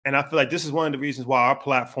And I feel like this is one of the reasons why our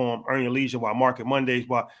platform, Earn Your Leisure, why Market Mondays,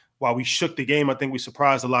 why we shook the game. I think we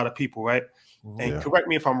surprised a lot of people, right? And correct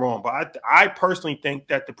me if I'm wrong, but I personally think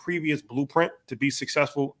that the previous blueprint to be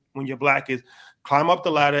successful when you're Black is climb up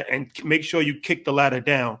the ladder and make sure you kick the ladder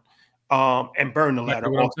down and burn the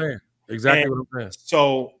ladder. What I'm saying. Exactly what I'm saying.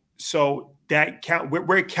 So that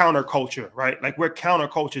we're counterculture, right? Like we're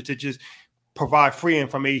counterculture to just provide free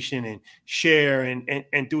information and share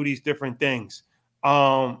and do these different things.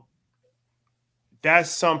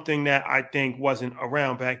 That's something that I think wasn't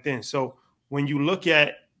around back then. So when you look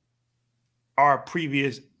at our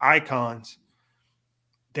previous icons,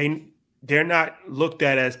 they're not looked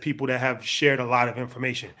at as people that have shared a lot of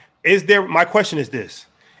information. My question is this: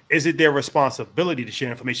 is it their responsibility to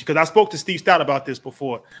share information? Because I spoke to Steve Stout about this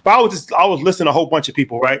before, but I was listening to a whole bunch of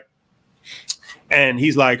people, right? And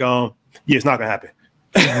he's like, yeah, it's not gonna happen.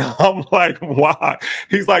 I'm like, why?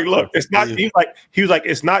 He's like, look, it's not. He was like,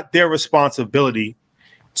 it's not their responsibility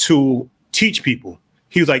to teach people.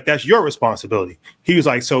 He was like, that's your responsibility. He was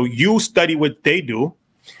like, so you study what they do,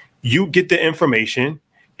 you get the information,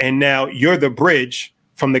 and now you're the bridge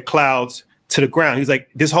from the clouds to the ground. He's like,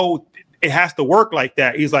 it has to work like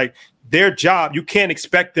that. He's like, their job, you can't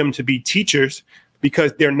expect them to be teachers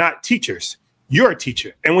because they're not teachers. You're a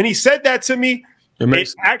teacher. And when he said that to me, it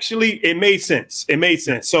made sense. It made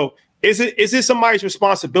sense. So is it somebody's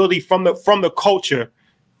responsibility from the culture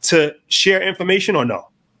to share information or no?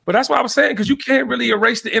 But that's what I was saying, because you can't really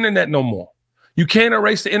erase the internet no more. You can't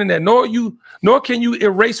erase the internet, nor can you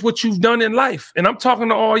erase what you've done in life. And I'm talking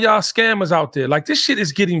to all y'all scammers out there. Like, this shit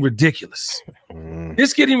is getting ridiculous.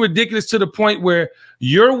 It's getting ridiculous to the point where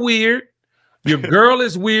you're weird. Your girl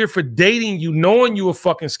is weird for dating you, knowing you a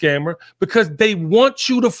fucking scammer, because they want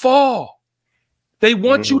you to fall. They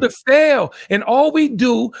want you to fail. And all we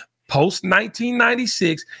do post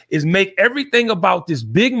 1996 is make everything about this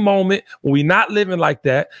big moment when we're not living like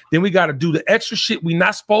that. Then we got to do the extra shit we're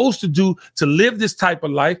not supposed to do to live this type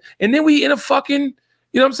of life. And then we in a fucking,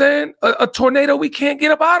 you know what I'm saying? A tornado we can't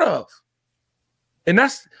get up out of. And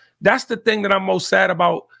that's the thing that I'm most sad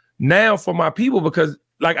about now for my people, because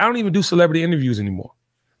like, I don't even do celebrity interviews anymore.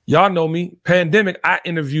 Y'all know me. Pandemic, I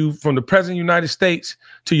interview from the president of the United States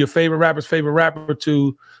to your favorite rapper's favorite rapper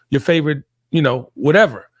to your favorite, you know,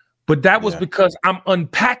 whatever. But that was because I'm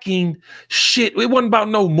unpacking shit. It wasn't about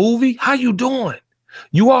no movie. How you doing?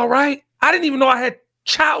 You all right? I didn't even know I had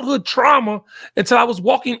childhood trauma until I was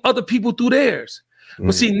walking other people through theirs.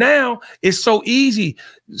 But see, now it's so easy.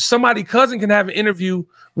 Somebody's cousin can have an interview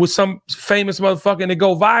with some famous motherfucker and it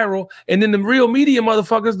go viral, and then the real media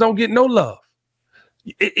motherfuckers don't get no love.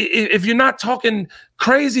 If you're not talking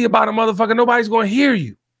crazy about a motherfucker, nobody's going to hear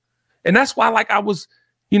you. And that's why, like, I was,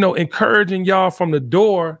 you know, encouraging y'all from the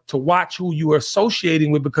door to watch who you are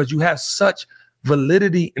associating with, because you have such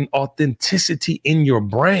validity and authenticity in your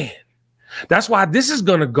brand. That's why this is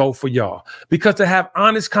going to go for y'all, because to have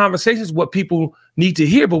honest conversations is what people need to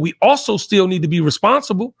hear, but we also still need to be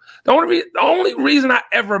responsible. The only reason I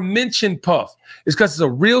ever mentioned Puff is because it's a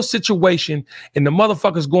real situation and the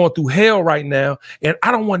motherfucker's going through hell right now, and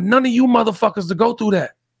I don't want none of you motherfuckers to go through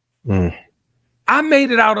that. I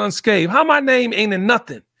made it out unscathed. How my name ain't in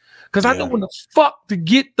nothing? Because I know when the fuck to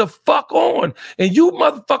get the fuck on. And you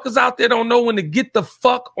motherfuckers out there don't know when to get the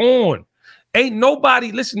fuck on. Ain't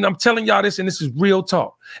nobody, listen, I'm telling y'all this, and this is real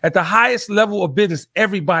talk. At the highest level of business,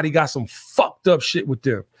 everybody got some fucked up shit with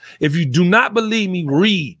them. If you do not believe me,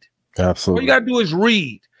 read. Absolutely. All you gotta do is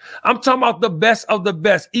read. I'm talking about the best of the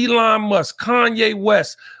best. Elon Musk, Kanye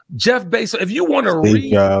West, Jeff Bezos. If you want to read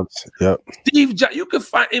Steve Jobs, Steve Jobs, you can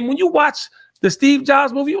find, and when you watch the Steve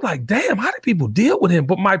Jobs movie, you're like, damn, how do people deal with him?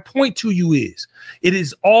 But my point to you is, it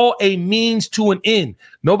is all a means to an end.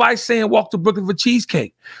 Nobody's saying walk to Brooklyn for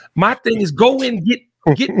cheesecake. My thing is go in, get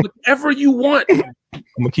whatever you want. I'm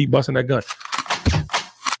gonna keep busting that gun.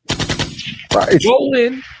 Right. Go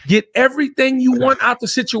in, get everything you want out the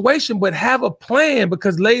situation, but have a plan,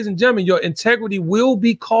 because, ladies and gentlemen, your integrity will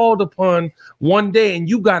be called upon one day, and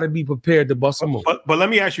you got to be prepared to bust a move. But let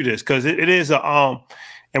me ask you this, because it is a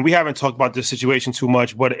and we haven't talked about this situation too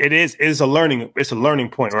much, but it is a learning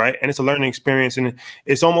point, right? And it's a learning experience, and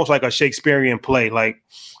it's almost like a Shakespearean play, like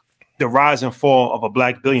the rise and fall of a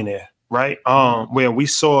Black billionaire, right? Where we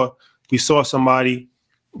saw somebody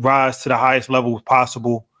rise to the highest level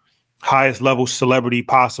possible, highest level celebrity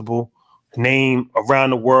possible, name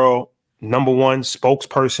around the world, #1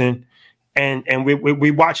 spokesperson, and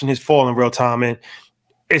we're watching his fall in real time, and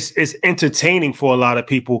it's entertaining for a lot of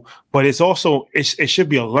people, but it's also it should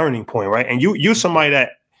be a learning point, right? And you somebody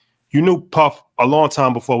that you knew Puff a long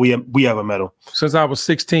time before we ever met him. Since I was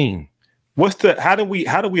 16. how do we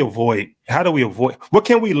avoid what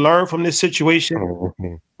can we learn from this situation,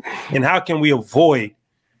 and how can we avoid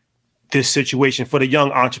this situation for the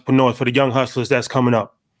young entrepreneurs, for the young hustlers that's coming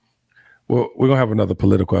up? Well, we're gonna have another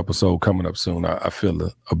political episode coming up soon. I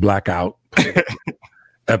feel a blackout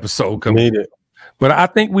episode coming up. But I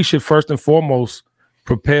think we should first and foremost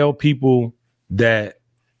propel people that,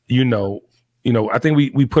 I think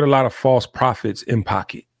we put a lot of false prophets in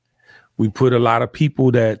pocket. We put a lot of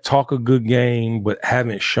people that talk a good game, but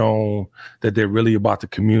haven't shown that they're really about the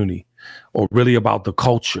community or really about the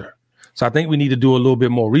culture. So I think we need to do a little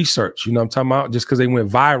bit more research. You know what I'm talking about? Just because they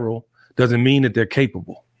went viral doesn't mean that they're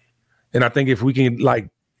capable. And I think if we can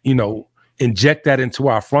inject that into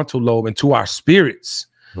our frontal lobe, into our spirits,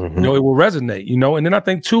 it will resonate, And then I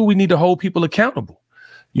think too, we need to hold people accountable.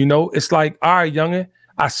 It's like, all right, youngin',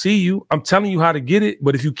 I see you. I'm telling you how to get it.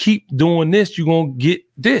 But if you keep doing this, you're going to get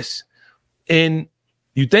this. And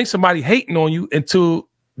you think somebody hating on you until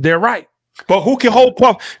they're right. But who can hold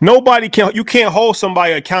Puff? Nobody can. You can't hold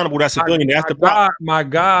somebody accountable. That's a billionaire. That's the problem. My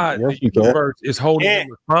God, yes, the universe is holding him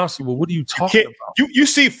responsible. What are you talking about? You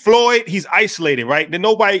see Floyd, he's isolated, right? Then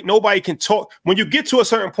nobody can talk. When you get to a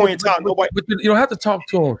certain point in time, nobody. But you don't have to talk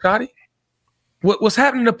to him, Scotty. What's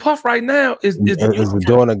happening to Puff right now is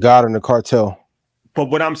doing a God in the cartel. But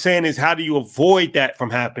what I'm saying is, how do you avoid that from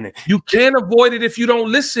happening? You can't avoid it if you don't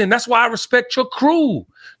listen. That's why I respect your crew.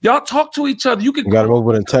 Y'all talk to each other. You got to move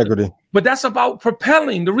with integrity. But that's about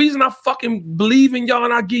propelling. The reason I fucking believe in y'all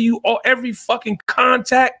and I give you every fucking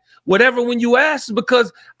contact, whatever, when you ask, is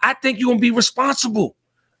because I think you're gonna be responsible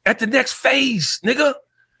at the next phase, nigga.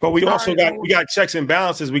 But we also got checks and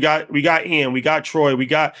balances. We got Ian, we got Troy, we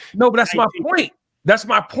got but that's my point. That's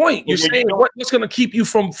my point. You're saying what's going to keep you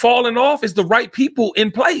from falling off is the right people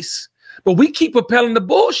in place. But we keep propelling the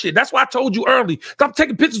bullshit. That's why I told you early. Stop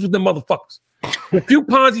taking pictures with them motherfuckers. A few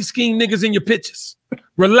Ponzi scheme niggas in your pictures.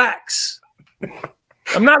 Relax.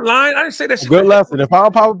 I'm not lying. I didn't say that shit. Good lesson. If I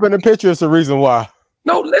don't pop up in the picture, it's the reason why.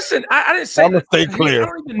 No, listen, I didn't say I'm gonna stay clear. I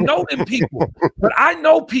don't even know them people, but I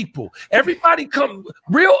know people. Everybody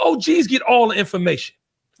real OGs get all the information.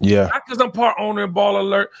 Yeah. Not because I'm part owner in Ball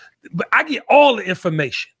Alert, but I get all the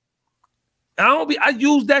information. And I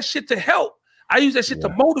use that shit to help. I use that shit to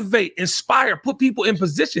motivate, inspire, put people in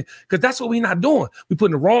position, because that's what we're not doing. We're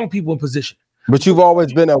putting the wrong people in position. But you've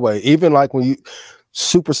always been that way. Even like when you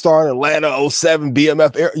superstar in Atlanta, 07,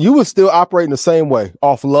 BMF era, you were still operating the same way,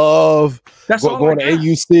 off love. That's going to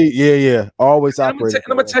AUC. Yeah. Always operating.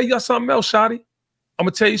 I'm going to tell you something else, Shotty. I'm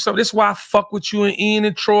gonna tell you something. This is why I fuck with you and Ian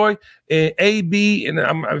and Troy and AB. And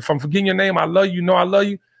if I'm forgetting your name, I love you. I love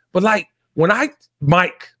you. But like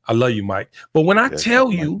Mike, I love you, Mike. But when I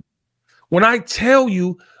tell you,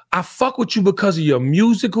 I fuck with you because of your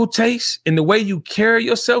musical taste and the way you carry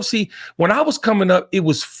yourself. See, when I was coming up, it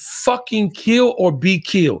was fucking kill or be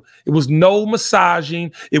killed. It was no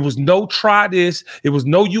massaging. It was no try this. It was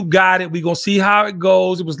no you got it. We gonna see how it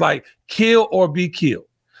goes. It was like kill or be killed.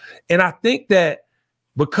 And I think that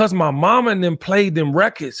because my mama and them played them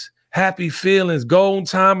records, Happy Feelings, Golden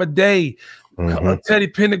Time of Day, Teddy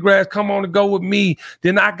Pendergrass, Come On and Go With Me.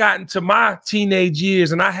 Then I got into my teenage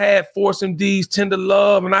years and I had Force MD's Tender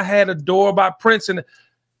Love and I had Adore by Prince. And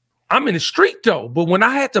I'm in the street though. But when I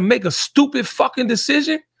had to make a stupid fucking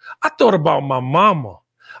decision, I thought about my mama.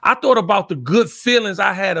 I thought about the good feelings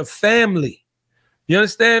I had of family. You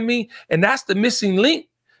understand me? And that's the missing link.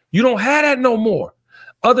 You don't have that no more.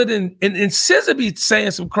 Other than, and SZA be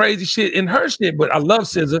saying some crazy shit in her shit, but I love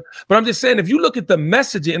SZA. But I'm just saying, if you look at the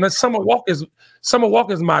messaging, and Summer Walker's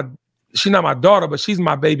she's not my daughter, but she's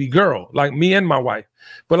my baby girl, like me and my wife.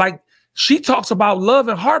 But like, she talks about love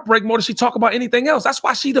and heartbreak more than she talk about anything else. That's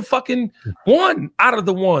why she the fucking one out of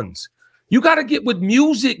the ones. You got to get with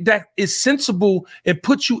music that is sensible and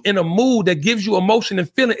put you in a mood that gives you emotion and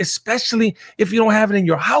feeling, especially if you don't have it in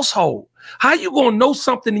your household. How you gonna know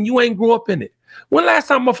something and you ain't grew up in it? When last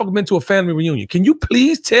time motherfucker been to a family reunion? Can you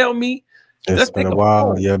please tell me? It's been a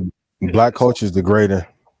while. Yeah, Black culture is degrading.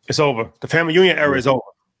 It's over. The family reunion era is over.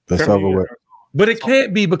 It's over with. But it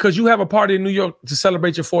can't be, because you have a party in New York to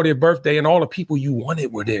celebrate your 40th birthday and all the people you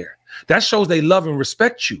wanted were there. That shows they love and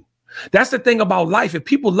respect you. That's the thing about life. If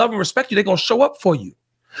people love and respect you, they're going to show up for you.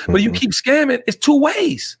 But you keep scamming, it's two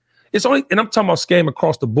ways. It's only, and I'm talking about scam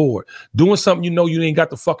across the board, doing something you know you ain't got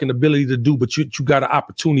the fucking ability to do, but you got an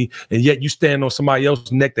opportunity, and yet you stand on somebody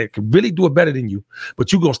else's neck that can really do it better than you,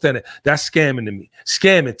 but you gonna stand it. That's scamming to me.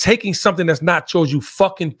 Scamming, taking something that's not yours, you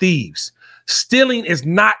fucking thieves. Stealing is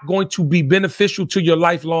not going to be beneficial to your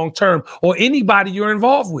life long term or anybody you're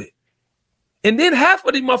involved with. And then half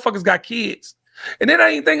of these motherfuckers got kids, and then I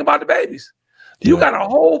ain't thinking about the babies. You got a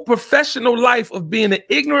whole professional life of being an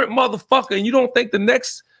ignorant motherfucker, and you don't think the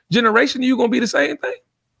next generation you're gonna be the same thing?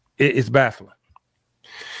 It's baffling.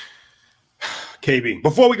 KB,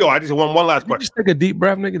 before we go, I just want one last question. Just take a deep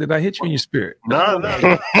breath, nigga. Did I hit you in your spirit? No.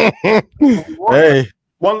 Hey,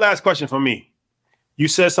 one last question from me. You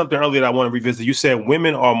said something earlier that I want to revisit. You said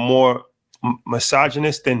women are more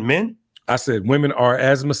misogynist than men. I said women are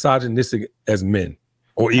as misogynistic as men,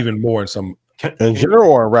 or even more in some. In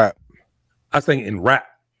general or in rap? I think in rap.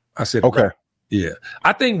 I said okay. Rap. Yeah,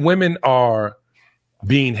 I think women are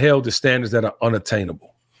being held to standards that are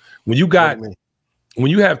unattainable. When you got,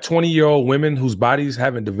 when you have 20-year-old women whose bodies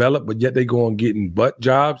haven't developed, but yet they go on getting butt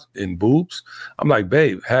jobs and boobs, I'm like,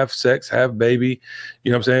 babe, have sex, have baby,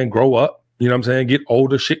 you know what I'm saying? Grow up, you know what I'm saying? Get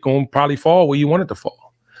older, shit gonna probably fall where you want it to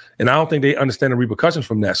fall. And I don't think they understand the repercussions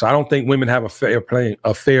from that. So I don't think women have a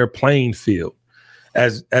fair playing field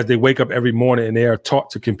as they wake up every morning and they are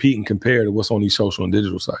taught to compete and compare to what's on these social and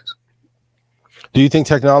digital sites. Do you think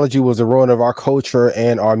technology was a ruin of our culture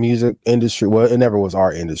and our music industry? Well, it never was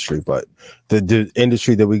our industry, but the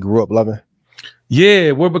industry that we grew up loving.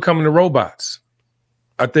 Yeah, we're becoming the robots.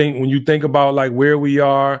 I think when you think about like where we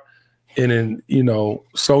are in an, you know,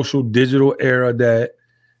 social digital era that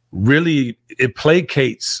really it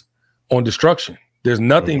placates on destruction. There's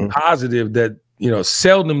nothing positive that, you know,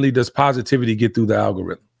 seldomly does positivity get through the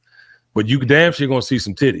algorithm. But you damn sure gonna see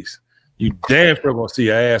some titties. You damn sure gonna see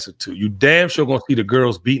an ass or two. You damn sure gonna see the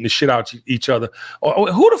girls beating the shit out each other.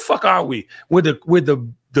 Or who the fuck are we? Where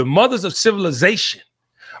the mothers of civilization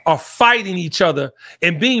are fighting each other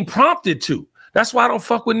and being prompted to. That's why I don't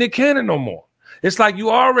fuck with Nick Cannon no more. It's like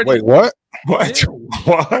you already. Wait, what? What? Yeah.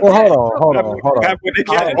 What? Well, hold on.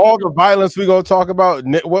 All the violence we gonna talk about.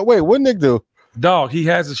 Wait, what Nick do? Dog, he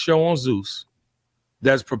has a show on Zeus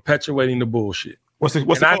that's perpetuating the bullshit. What's it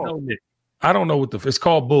called? I know Nick. I don't know what it's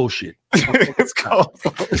called. Bullshit. It's called.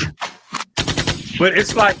 But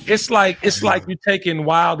it's like you taking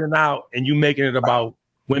Wild and Out and you making it about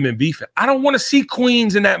women beefing. I don't want to see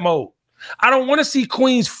queens in that mode. I don't want to see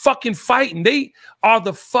queens fucking fighting. They are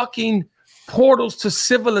the fucking portals to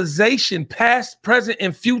civilization, past, present,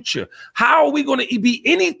 and future. How are we going to be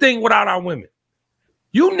anything without our women?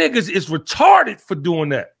 You niggas is retarded for doing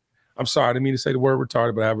that. I'm sorry, I didn't mean to say the word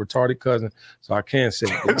retarded, but I have a retarded cousin, so I can't say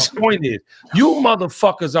it. But my point is, you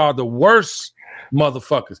motherfuckers are the worst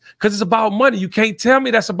motherfuckers because it's about money. You can't tell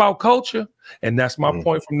me that's about culture. And that's my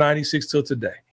point from 96 till today.